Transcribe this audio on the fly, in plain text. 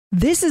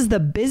This is the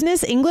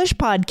Business English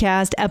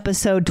Podcast,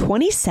 episode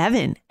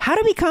 27, How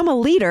to Become a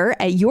Leader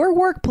at Your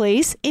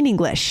Workplace in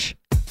English.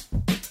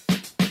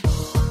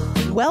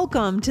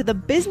 Welcome to the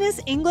Business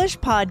English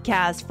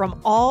Podcast from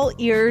All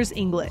Ears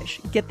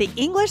English. Get the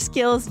English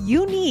skills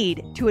you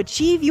need to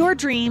achieve your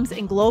dreams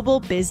in global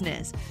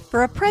business.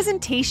 For a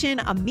presentation,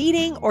 a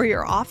meeting, or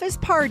your office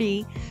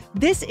party,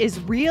 this is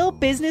Real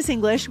Business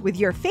English with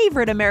your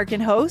favorite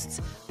American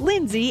hosts,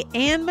 Lindsay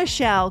and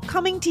Michelle,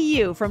 coming to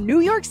you from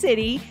New York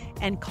City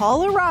and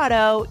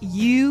Colorado,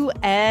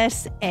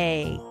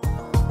 USA.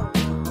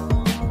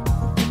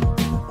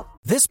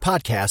 This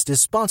podcast is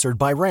sponsored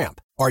by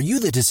Ramp. Are you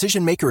the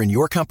decision maker in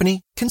your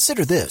company?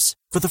 Consider this.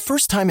 For the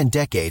first time in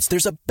decades,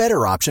 there's a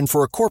better option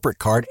for a corporate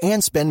card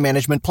and spend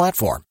management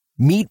platform.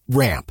 Meet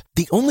Ramp,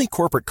 the only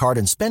corporate card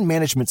and spend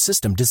management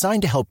system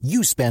designed to help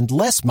you spend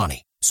less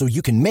money so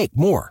you can make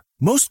more.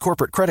 Most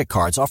corporate credit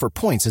cards offer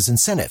points as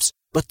incentives,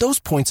 but those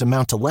points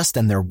amount to less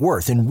than their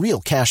worth in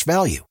real cash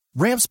value.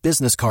 Ramp's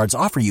business cards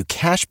offer you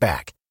cash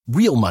back,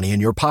 real money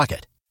in your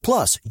pocket.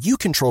 Plus, you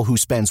control who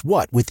spends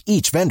what with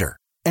each vendor.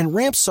 And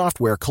Ramp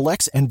software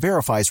collects and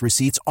verifies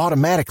receipts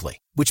automatically,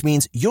 which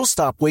means you'll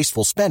stop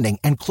wasteful spending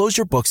and close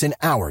your books in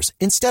hours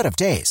instead of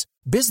days.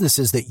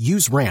 Businesses that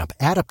use Ramp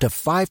add up to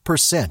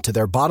 5% to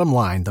their bottom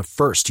line the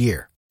first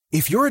year.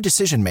 If you're a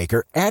decision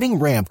maker, adding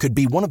Ramp could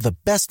be one of the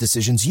best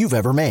decisions you've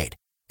ever made.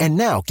 And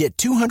now get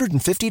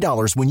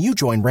 $250 when you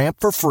join Ramp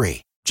for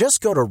free.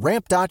 Just go to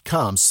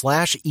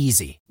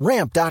ramp.com/easy.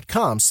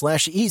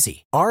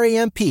 Ramp.com/easy.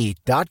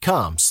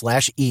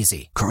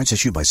 RAMP.com/easy. Cards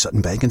issued by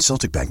Sutton Bank and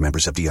Celtic Bank,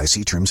 members of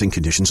FDIC. Terms and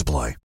conditions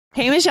apply.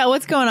 Hey, Michelle,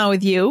 what's going on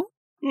with you?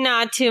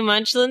 Not too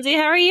much, Lindsay.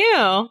 How are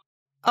you?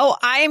 Oh,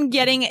 I am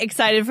getting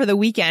excited for the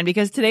weekend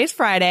because today's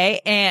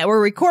Friday and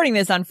we're recording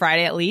this on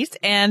Friday at least.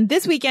 And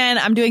this weekend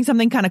I'm doing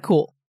something kind of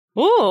cool.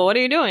 Ooh, what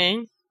are you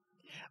doing?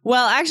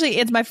 Well, actually,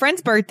 it's my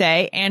friend's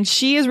birthday and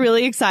she is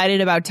really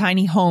excited about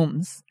tiny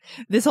homes.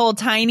 This whole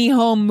tiny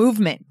home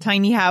movement,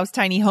 tiny house,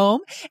 tiny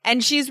home.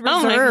 And she's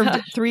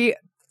reserved three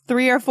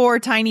or four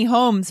tiny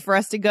homes for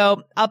us to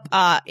go up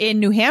in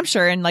New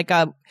Hampshire in like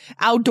a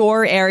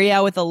outdoor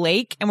area with a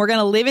lake. And we're going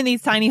to live in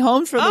these tiny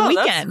homes for the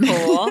weekend.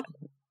 That's cool.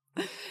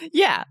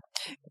 Yeah,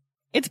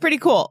 it's pretty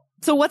cool.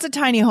 So what's a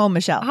tiny home,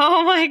 Michelle?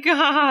 Oh my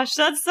gosh,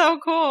 that's so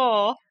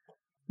cool.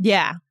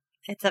 Yeah.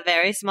 It's a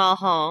very small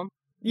home.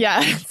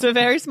 Yeah, it's a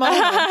very small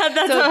home.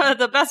 That's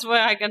the best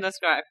way I can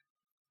describe.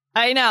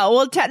 I know.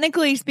 Well,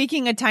 technically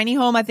speaking, a tiny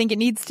home, I think it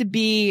needs to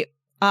be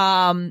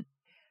a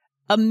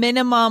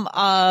minimum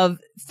of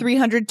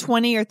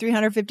 320 or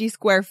 350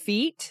 square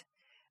feet.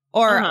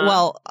 Or,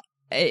 well,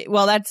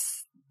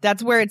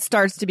 that's where it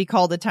starts to be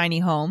called a tiny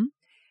home.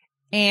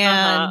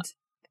 And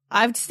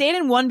I've stayed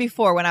in one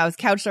before when I was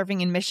couch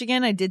surfing in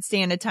Michigan. I did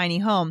stay in a tiny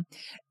home.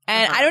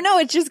 And I don't know,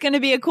 it's just going to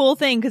be a cool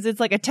thing because it's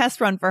like a test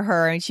run for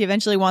her. And she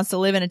eventually wants to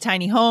live in a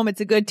tiny home.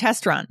 It's a good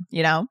test run,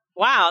 you know?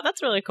 Wow,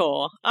 that's really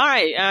cool. All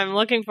right. I'm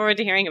looking forward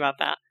to hearing about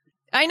that.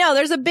 I know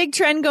there's a big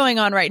trend going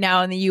on right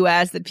now in the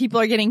US that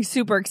people are getting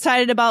super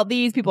excited about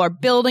these. People are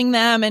building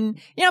them and,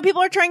 you know,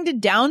 people are trying to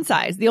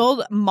downsize. The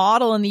old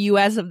model in the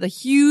US of the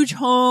huge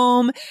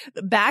home,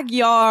 the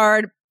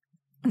backyard,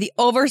 the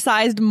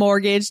oversized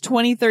mortgage,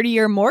 20,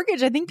 30-year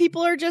mortgage. I think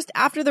people are just,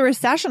 after the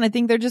recession, I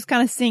think they're just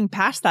kind of seeing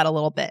past that a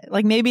little bit.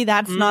 Like maybe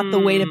that's not the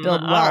way to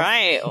build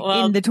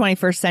wealth in the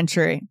 21st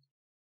century.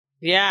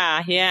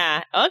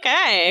 Yeah.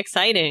 Okay,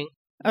 exciting.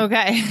 Okay.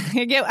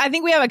 I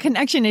think we have a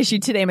connection issue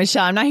today,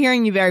 Michelle. I'm not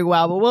hearing you very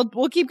well, but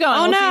we'll keep going.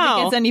 Oh, we'll no. see if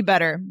it gets any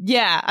better.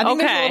 Yeah. I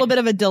think there's a little bit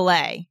of a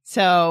delay.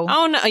 So.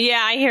 Oh, no.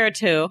 Yeah, I hear it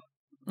too.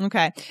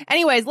 Okay.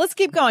 Anyways, let's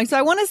keep going. So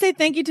I want to say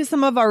thank you to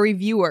some of our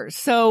reviewers.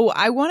 So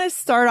I want to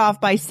start off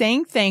by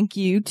saying thank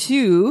you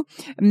to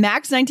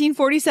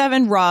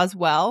Max1947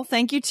 Roswell.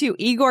 Thank you to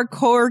Igor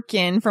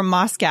Korkin from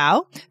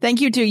Moscow.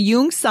 Thank you to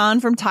Yung San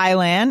from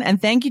Thailand.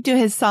 And thank you to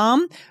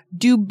Hissam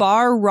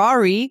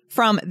Dubarari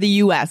from the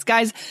US.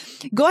 Guys,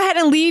 go ahead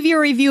and leave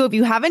your review if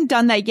you haven't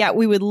done that yet.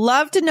 We would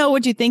love to know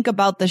what you think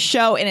about the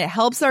show, and it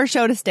helps our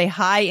show to stay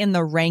high in the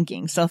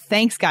rankings. So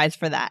thanks, guys,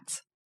 for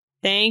that.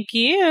 Thank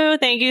you.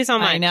 Thank you so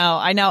much. I know.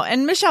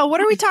 And Michelle,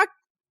 what are we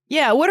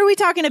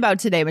talking about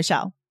today,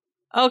 Michelle?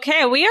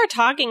 Okay, we are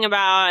talking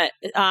about,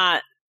 how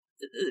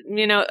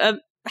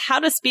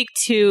to speak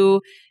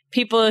to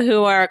people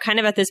who are kind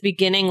of at this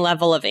beginning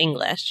level of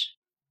English.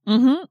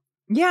 Mm-hmm.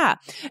 Yeah.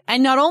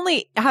 And not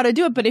only how to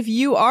do it, but if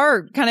you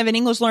are kind of an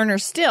English learner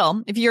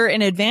still, if you're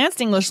an advanced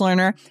English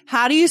learner,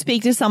 how do you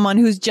speak to someone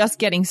who's just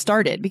getting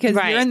started? Because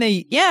you're in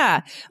the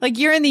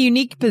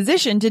unique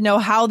position to know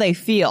how they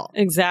feel.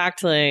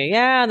 Exactly.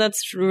 Yeah,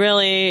 that's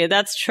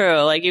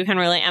true. Like you can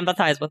really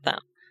empathize with them.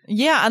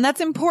 Yeah. And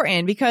that's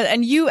important because,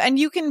 and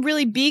you can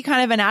really be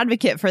kind of an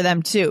advocate for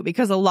them too,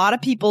 because a lot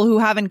of people who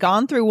haven't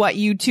gone through what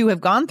you two have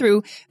gone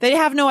through, they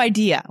have no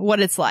idea what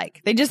it's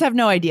like. They just have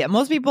no idea.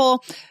 Most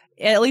people,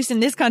 at least in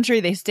this country,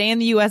 they stay in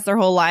the U.S. their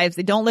whole lives.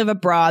 They don't live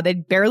abroad. They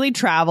barely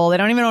travel. They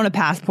don't even own a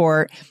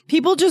passport.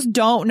 People just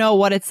don't know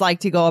what it's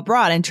like to go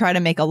abroad and try to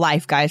make a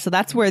life, guys. So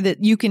that's where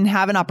you can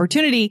have an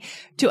opportunity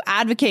to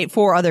advocate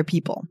for other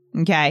people.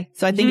 Okay.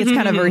 So I think it's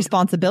kind of a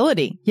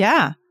responsibility.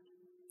 Yeah.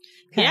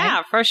 Okay.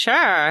 Yeah, for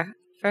sure.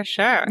 For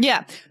sure.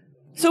 Yeah.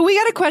 So we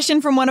got a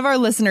question from one of our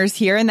listeners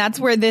here, and that's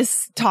where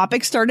this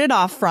topic started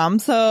off from.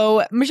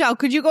 So Michelle,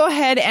 could you go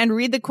ahead and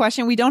read the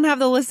question? We don't have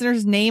the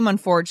listener's name,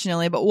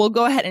 unfortunately, but we'll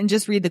go ahead and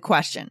just read the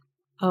question.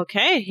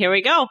 Okay, here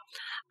we go.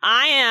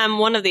 I am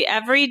one of the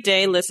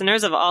everyday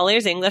listeners of All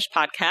Ears English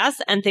podcast,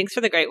 and thanks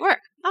for the great work.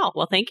 Oh,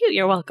 well, thank you.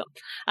 You're welcome.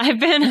 I've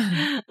been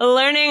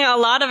learning a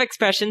lot of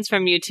expressions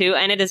from you two,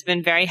 and it has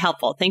been very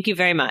helpful. Thank you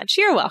very much.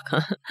 You're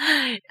welcome.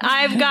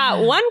 I've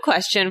got one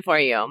question for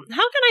you. How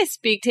can I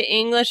speak to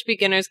English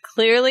beginners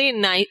clearly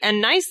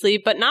and nicely,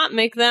 but not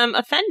make them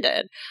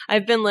offended?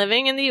 I've been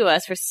living in the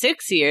U.S. for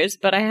 6 years,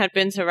 but I have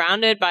been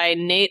surrounded by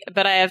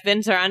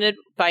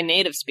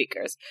native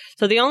speakers.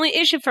 So the only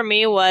issue for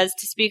me was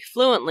to speak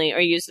fluently or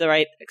use the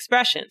right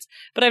expressions.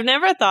 But I've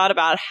never thought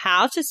about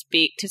how to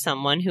speak to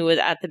someone who is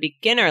at the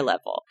beginner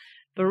level.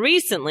 But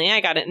recently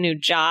I got a new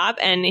job,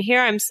 and here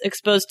I'm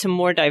exposed to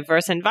more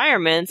diverse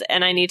environments,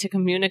 and I need to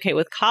communicate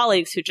with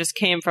colleagues who just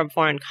came from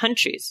foreign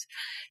countries.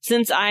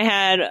 Since I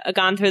had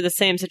gone through the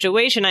same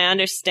situation, I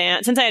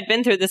understand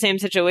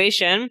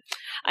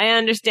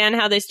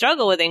how they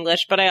struggle with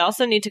English, but I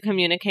also need to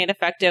communicate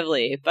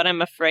effectively. But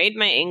I'm afraid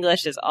my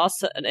English is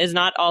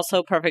not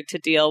also perfect to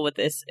deal with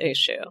this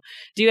issue.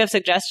 Do you have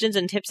suggestions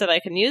and tips that I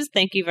can use?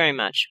 Thank you very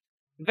much.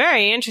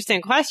 Very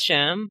interesting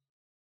question.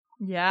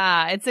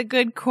 Yeah, it's a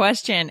good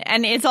question.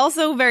 And it's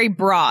also very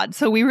broad.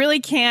 So we really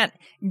can't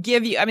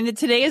give you,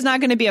 today is not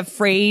going to be a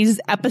phrase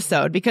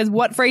episode, because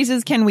what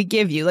phrases can we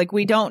give you? Like,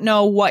 we don't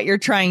know what you're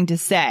trying to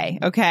say.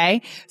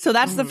 Okay. So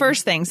that's the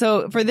first thing.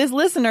 So for this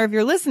listener, if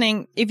you're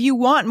listening, if you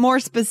want more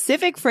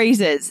specific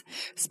phrases,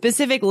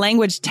 specific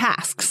language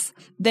tasks,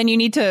 then you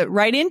need to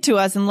write into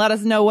us and let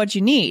us know what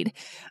you need.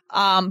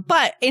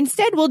 But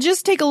instead, we'll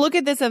just take a look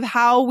at this of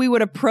how we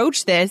would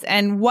approach this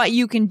and what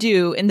you can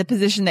do in the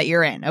position that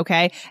you're in.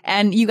 Okay.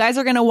 And you guys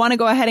are going to want to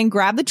go ahead and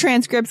grab the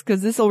transcripts,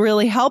 because this will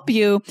really help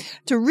you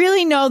to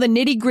really know the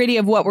nitty gritty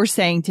of what we're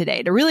saying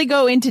today, to really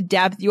go into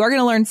depth. You are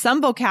going to learn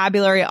some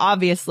vocabulary,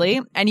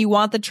 obviously, and you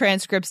want the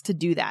transcripts to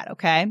do that.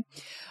 Okay.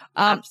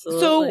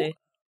 Absolutely.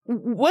 So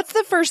what's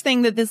the first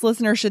thing that this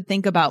listener should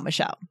think about,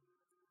 Michelle?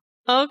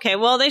 Okay.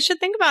 Well, they should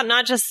think about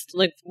not just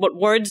like what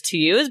words to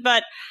use,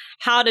 but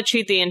how to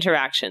treat the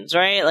interactions,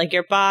 right? Like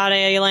your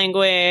body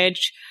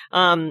language,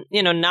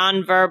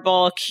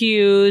 nonverbal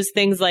cues,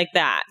 things like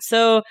that.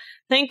 So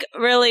think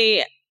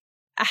really,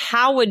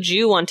 how would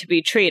you want to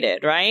be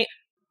treated, right?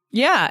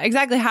 Yeah,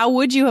 exactly. How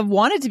would you have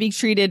wanted to be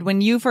treated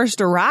when you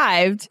first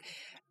arrived?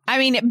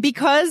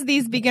 Because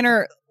these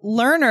beginner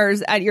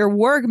learners at your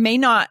work may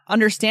not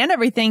understand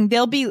everything,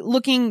 they'll be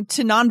looking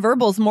to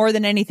nonverbals more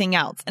than anything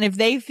else. And if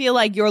they feel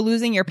like you're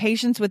losing your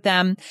patience with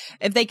them,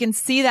 if they can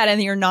see that in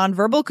your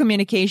nonverbal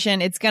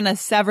communication, it's going to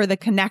sever the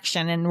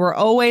connection. And we're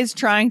always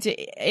trying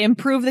to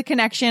improve the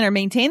connection or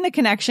maintain the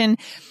connection.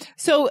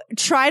 So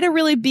try to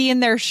really be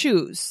in their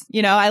shoes.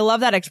 I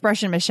love that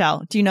expression,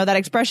 Michelle. Do you know that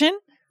expression?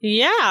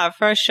 Yeah,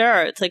 for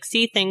sure. It's like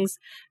see things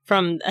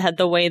from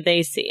the way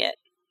they see it.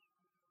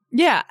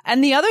 Yeah.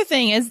 And the other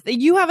thing is that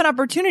you have an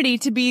opportunity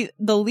to be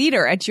the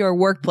leader at your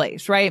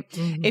workplace, right?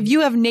 Mm-hmm. If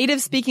you have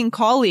native speaking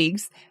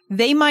colleagues,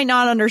 they might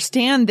not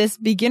understand this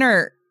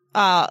beginner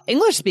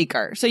English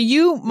speaker. So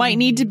you might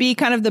need to be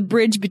kind of the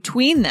bridge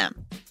between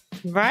them.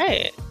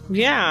 Right.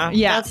 Yeah.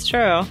 That's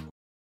true.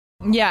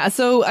 Yeah.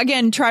 So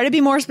again, try to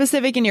be more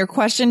specific in your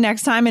question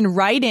next time and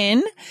write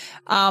in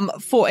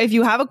for if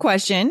you have a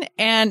question.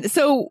 And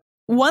so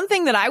one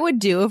thing that I would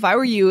do if I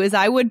were you is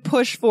I would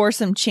push for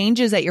some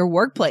changes at your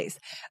workplace.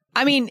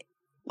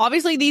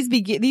 Obviously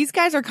these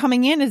guys are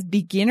coming in as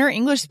beginner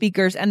English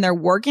speakers and they're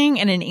working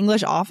in an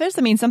English office.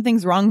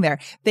 Something's wrong there.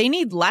 They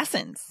need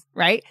lessons,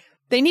 right?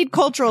 They need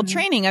cultural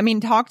training.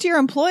 Talk to your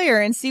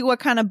employer and see what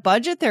kind of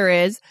budget there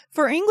is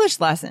for English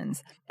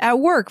lessons at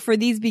work for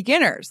these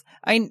beginners.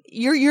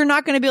 You're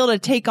not going to be able to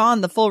take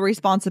on the full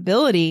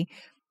responsibility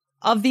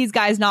of these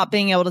guys not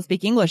being able to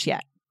speak English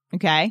yet.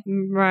 Okay.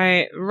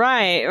 Right.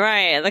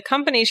 The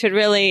company should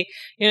really,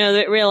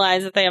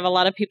 realize that they have a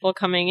lot of people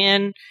coming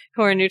in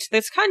who are new to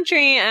this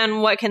country,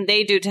 and what can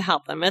they do to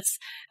help them?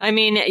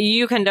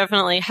 You can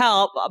definitely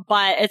help,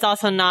 but it's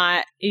also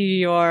not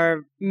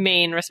your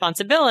main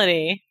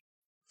responsibility.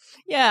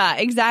 Yeah,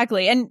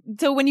 exactly. And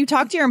so when you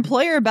talk to your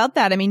employer about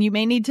that, you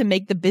may need to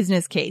make the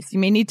business case. You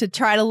may need to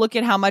try to look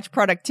at how much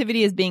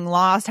productivity is being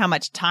lost, how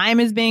much time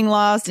is being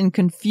lost in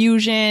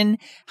confusion,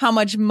 how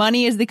much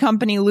money is the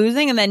company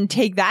losing, and then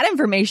take that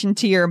information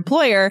to your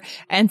employer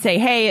and say,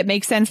 hey, it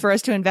makes sense for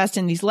us to invest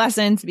in these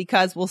lessons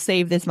because we'll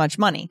save this much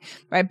money,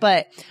 right?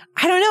 But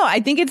I don't know. I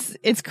think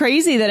it's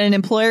crazy that an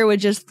employer would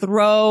just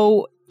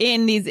throw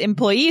in these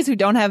employees who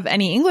don't have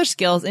any English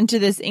skills into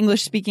this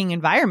English speaking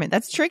environment.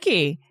 That's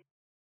tricky.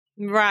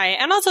 Right.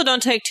 And also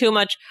don't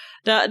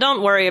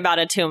worry about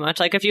it too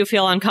much. Like if you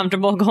feel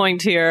uncomfortable going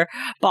to your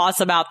boss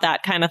about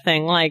that kind of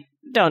thing,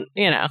 don't,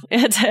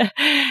 it's,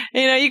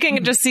 you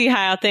can just see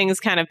how things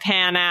kind of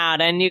pan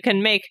out and you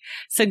can make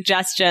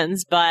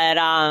suggestions, but,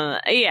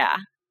 yeah.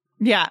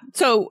 Yeah.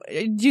 So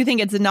do you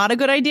think it's not a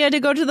good idea to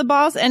go to the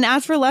boss and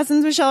ask for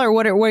lessons, Michelle, or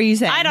what are you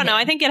saying? I don't know.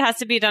 I think it has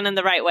to be done in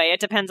the right way. It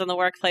depends on the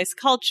workplace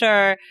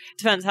culture.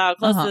 Depends how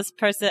close this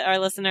person or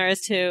listener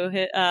is to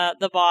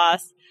the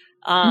boss.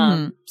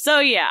 So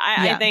yeah,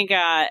 I think,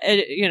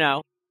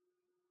 it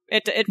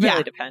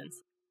really depends.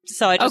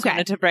 So I just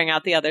wanted to bring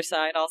out the other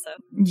side also.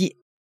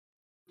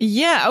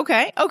 Yeah.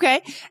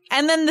 Okay.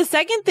 And then the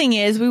second thing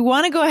is we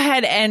want to go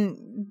ahead and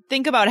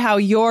think about how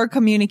you're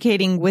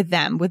communicating with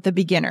them, with the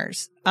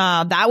beginners.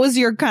 That was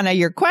your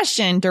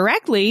question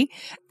directly.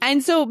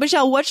 And so,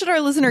 Michelle, what should our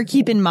listener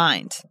keep in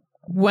mind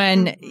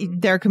when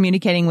they're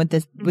communicating with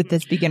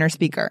this beginner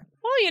speaker?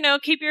 Well,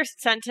 keep your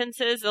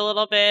sentences a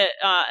little bit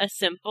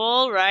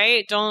simple,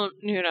 right? Don't,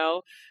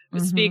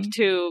 speak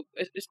too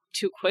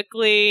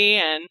quickly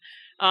and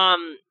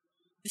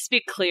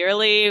speak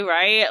clearly,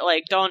 right?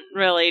 Like, don't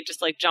really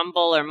just like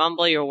jumble or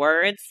mumble your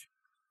words.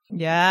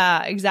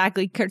 Yeah,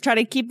 exactly. Try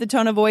to keep the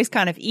tone of voice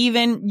kind of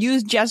even.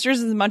 Use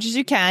gestures as much as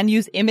you can.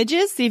 Use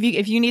images. See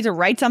if you need to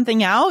write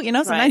something out,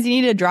 sometimes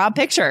you need to draw a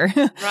picture.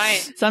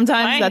 Right.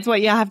 Sometimes that's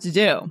what you have to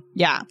do.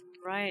 Yeah.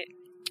 Right.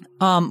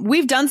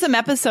 We've done some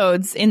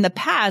episodes in the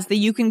past that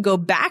you can go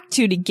back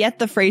to get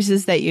the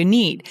phrases that you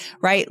need,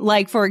 right?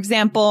 Like, for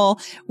example,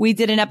 we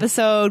did an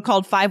episode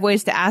called 5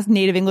 Ways to Ask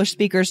Native English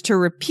Speakers to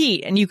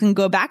Repeat. And you can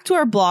go back to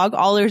our blog,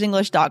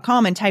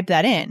 allearsenglish.com, and type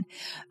that in.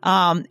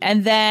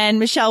 And then,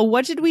 Michelle,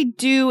 what did we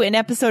do in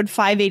episode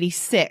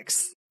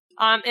 586?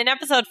 In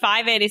episode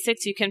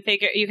 586,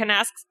 you can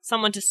ask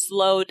someone to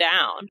slow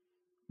down.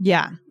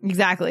 Yeah,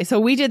 exactly. So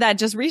we did that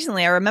just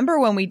recently. I remember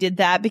when we did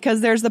that because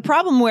there's the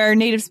problem where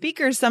native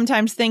speakers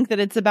sometimes think that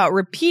it's about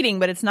repeating,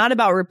 but it's not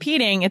about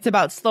repeating. It's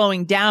about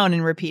slowing down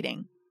and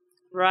repeating.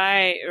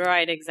 Right.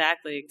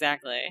 Exactly.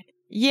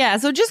 Yeah.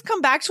 So just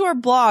come back to our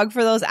blog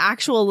for those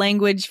actual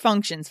language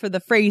functions, for the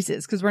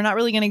phrases, because we're not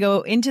really going to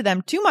go into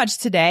them too much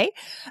today.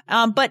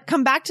 But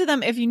come back to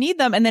them if you need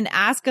them and then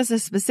ask us a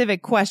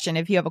specific question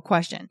if you have a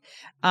question.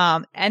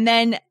 And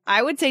then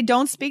I would say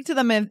don't speak to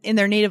them in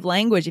their native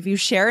language. If you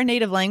share a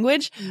native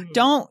language,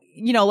 don't,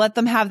 let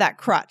them have that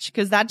crutch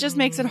because that just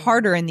makes it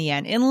harder in the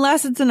end,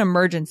 unless it's an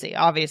emergency,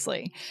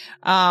 obviously.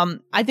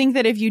 I think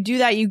that if you do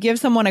that, you give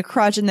someone a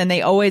crutch and then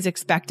they always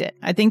expect it.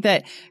 I think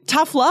that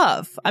tough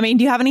love. I mean,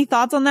 do you have any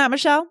thoughts on that,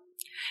 Michelle?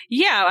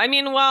 Yeah.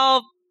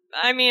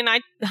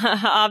 I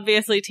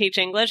obviously teach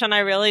English and I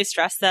really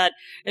stress that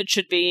it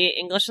should be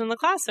English in the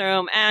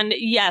classroom. And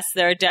yes,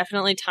 there are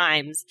definitely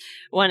times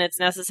when it's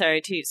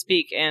necessary to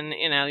speak in,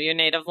 your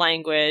native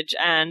language.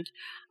 And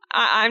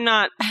I'm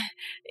not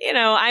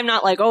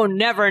like, oh,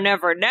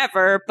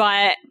 never,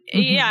 but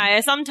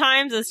yeah,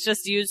 sometimes it's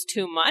just used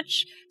too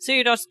much. So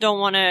you just don't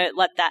want to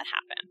let that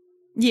happen.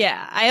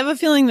 Yeah, I have a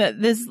feeling that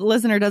this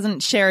listener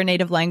doesn't share a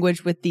native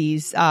language with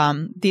these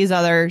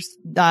other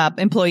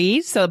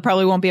employees, so it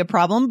probably won't be a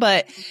problem.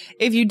 But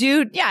if you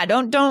do,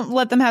 don't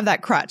let them have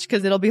that crutch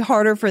because it'll be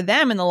harder for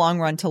them in the long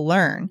run to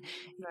learn.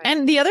 Right.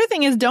 And the other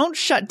thing is don't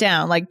shut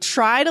down. Like,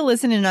 try to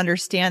listen and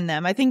understand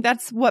them. I think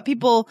that's what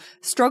people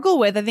struggle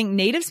with. I think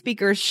native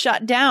speakers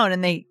shut down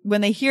and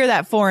when they hear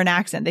that foreign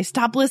accent, they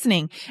stop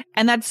listening.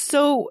 And it's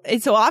so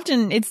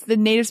often it's the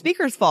native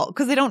speaker's fault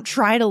because they don't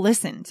try to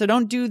listen. So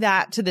don't do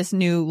that to this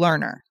new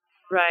learner.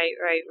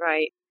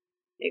 Right.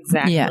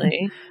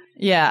 Exactly.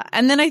 Yeah.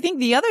 And then I think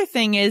the other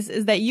thing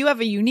is that you have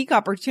a unique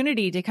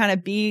opportunity to kind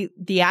of be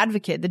the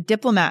advocate, the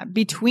diplomat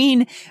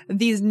between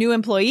these new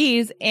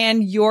employees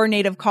and your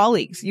native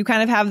colleagues. You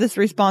kind of have this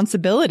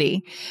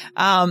responsibility.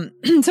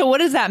 So what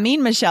does that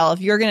mean, Michelle?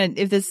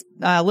 If this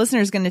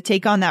listener is going to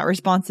take on that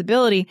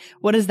responsibility,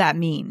 what does that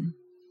mean?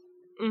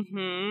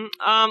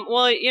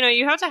 Well,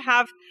 you have to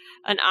have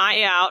an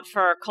eye out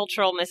for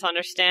cultural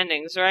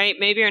misunderstandings, right?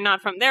 Maybe you're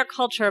not from their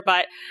culture,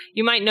 but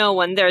you might know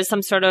when there's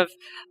some sort of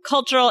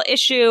cultural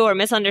issue or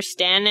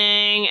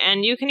misunderstanding.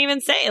 And you can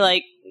even say,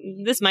 like,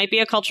 this might be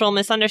a cultural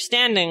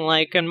misunderstanding.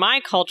 Like, in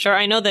my culture,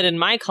 I know that in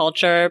my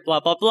culture,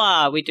 blah, blah,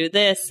 blah, we do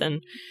this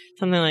and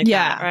something like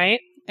that, right?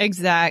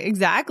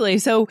 Exactly.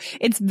 So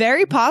it's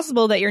very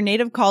possible that your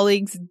native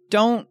colleagues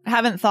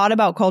haven't thought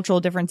about cultural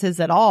differences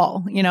at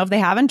all. If they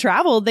haven't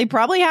traveled, they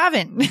probably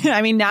haven't.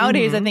 I mean,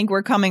 nowadays, I think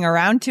we're coming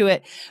around to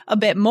it a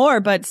bit more,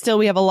 but still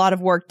we have a lot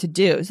of work to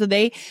do. So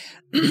they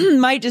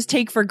might just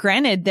take for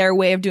granted their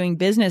way of doing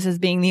business as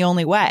being the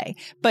only way.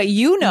 But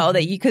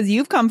that because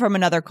you've come from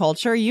another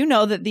culture,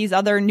 that these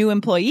other new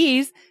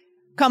employees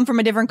come from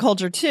a different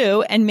culture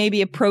too, and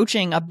maybe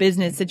approaching a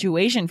business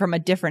situation from a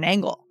different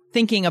angle,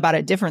 thinking about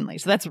it differently.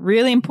 So that's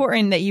really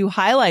important that you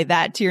highlight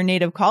that to your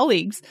native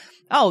colleagues.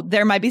 Oh,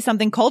 there might be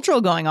something cultural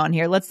going on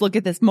here. Let's look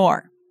at this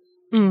more.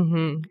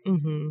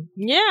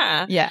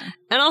 Yeah. And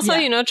also,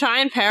 Yeah. Try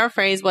and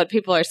paraphrase what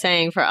people are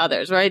saying for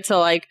others, right? So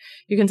like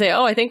you can say,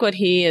 oh, I think what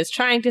he is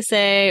trying to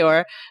say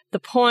or the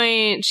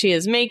point she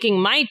is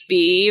making might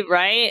be,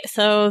 right?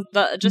 So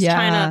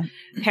trying to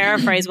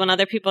paraphrase when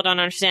other people don't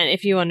understand,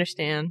 if you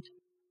understand.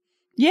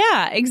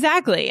 Yeah,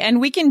 exactly. And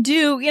we can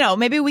do,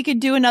 maybe we could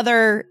do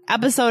another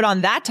episode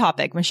on that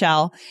topic,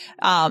 Michelle,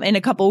 in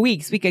a couple of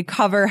weeks. We could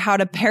cover how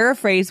to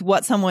paraphrase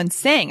what someone's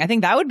saying. I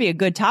think that would be a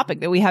good topic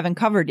that we haven't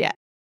covered yet.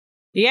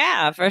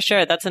 Yeah, for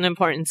sure. That's an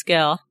important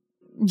skill.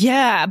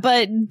 Yeah,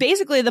 but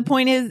basically the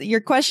point is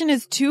your question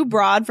is too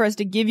broad for us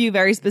to give you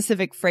very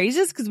specific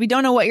phrases because we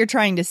don't know what you're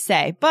trying to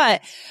say.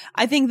 But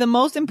I think the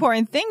most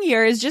important thing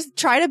here is just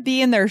try to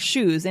be in their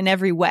shoes in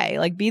every way,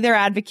 like be their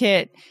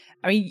advocate.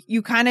 I mean,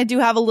 you kind of do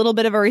have a little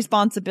bit of a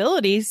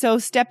responsibility. So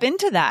step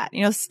into that,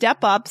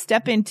 step up,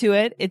 step into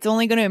it. It's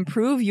only going to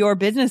improve your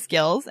business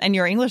skills and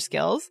your English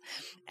skills,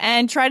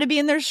 and try to be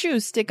in their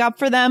shoes, stick up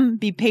for them,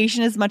 be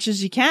patient as much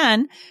as you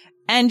can,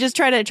 and just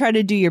try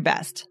to do your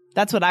best.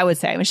 That's what I would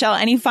say. Michelle,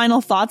 any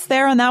final thoughts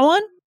there on that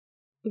one?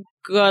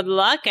 Good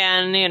luck.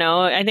 And,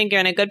 I think you're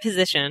in a good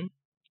position.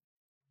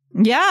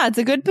 Yeah, it's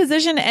a good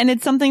position. And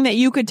it's something that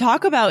you could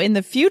talk about in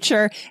the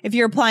future. If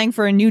you're applying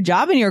for a new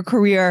job in your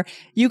career,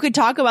 you could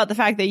talk about the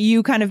fact that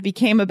you kind of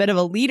became a bit of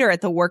a leader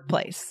at the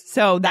workplace.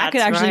 So that could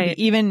actually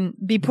even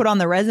be put on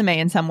the resume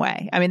in some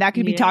way. I mean, that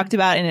could be talked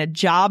about in a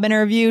job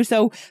interview.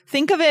 So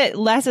think of it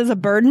less as a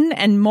burden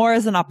and more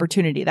as an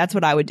opportunity. That's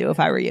what I would do if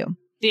I were you.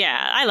 Yeah,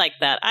 I like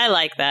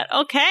that.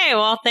 Okay,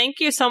 well, thank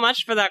you so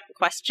much for that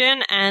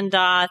question. And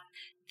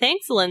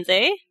thanks,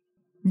 Lindsay.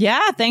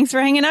 Yeah, thanks for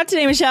hanging out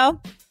today,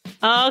 Michelle.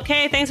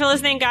 Okay, thanks for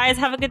listening, guys.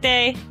 Have a good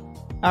day.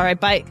 All right,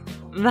 bye.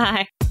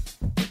 Bye.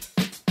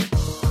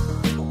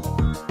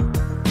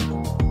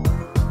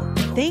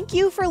 Thank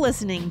you for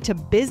listening to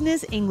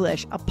Business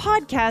English, a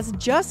podcast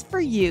just for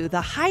you,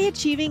 the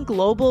high-achieving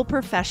global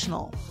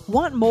professional.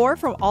 Want more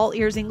from All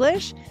Ears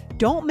English?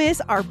 Don't miss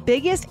our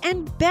biggest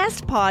and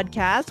best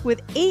podcast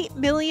with 8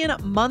 million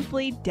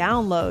monthly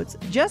downloads.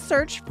 Just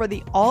search for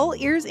the All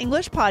Ears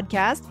English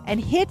podcast and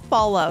hit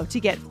follow to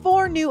get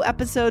 4 new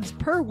episodes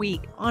per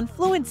week on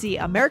fluency,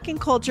 American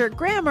culture,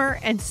 grammar,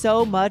 and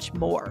so much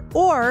more.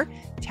 Or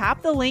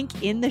tap the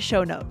link in the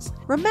show notes.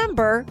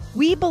 Remember,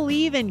 we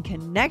believe in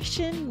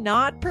connection,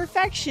 not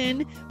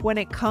perfection, when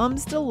it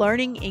comes to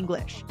learning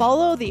English.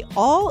 Follow the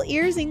All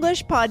Ears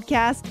English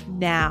podcast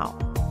now.